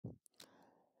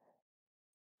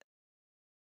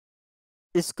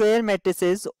square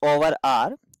matrices over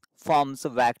R forms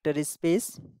vector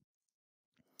space,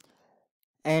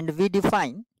 and we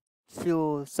define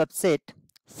few subset.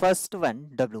 First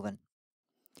one, W1.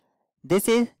 This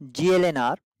is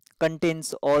GLNR,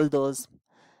 contains all those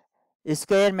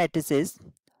square matrices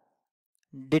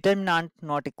determinant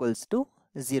not equals to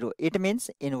 0. It means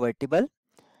invertible,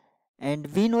 and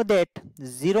we know that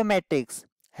 0 matrix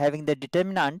having the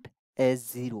determinant as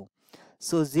 0.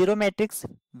 So 0 matrix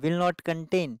will not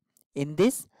contain in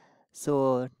this.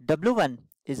 So W1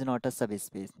 is not a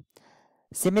subspace.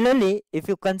 Similarly, if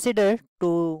you consider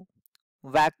two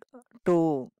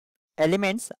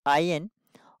elements in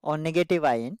or negative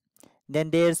in, then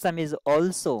their sum is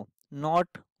also not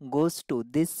goes to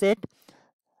this set.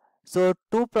 So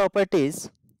two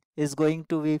properties is going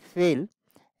to be fail.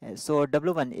 So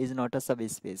W1 is not a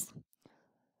subspace.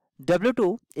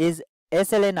 W2 is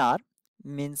SLNR,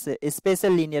 means a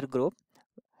special linear group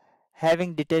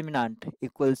having determinant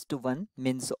equals to 1,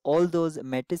 means all those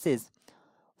matrices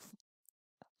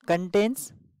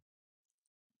contains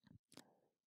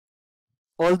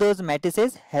all those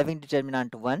matrices having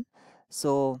determinant 1.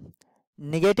 So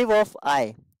negative of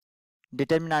I,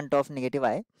 determinant of negative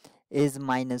I is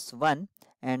 -1,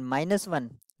 and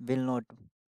 -1 will not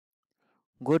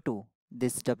go to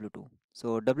this W2.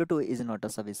 So W2 is not a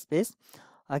subspace.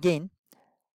 Again,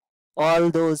 all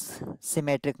those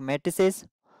symmetric matrices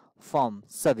form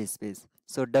subspace.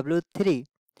 So W3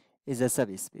 is a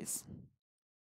subspace.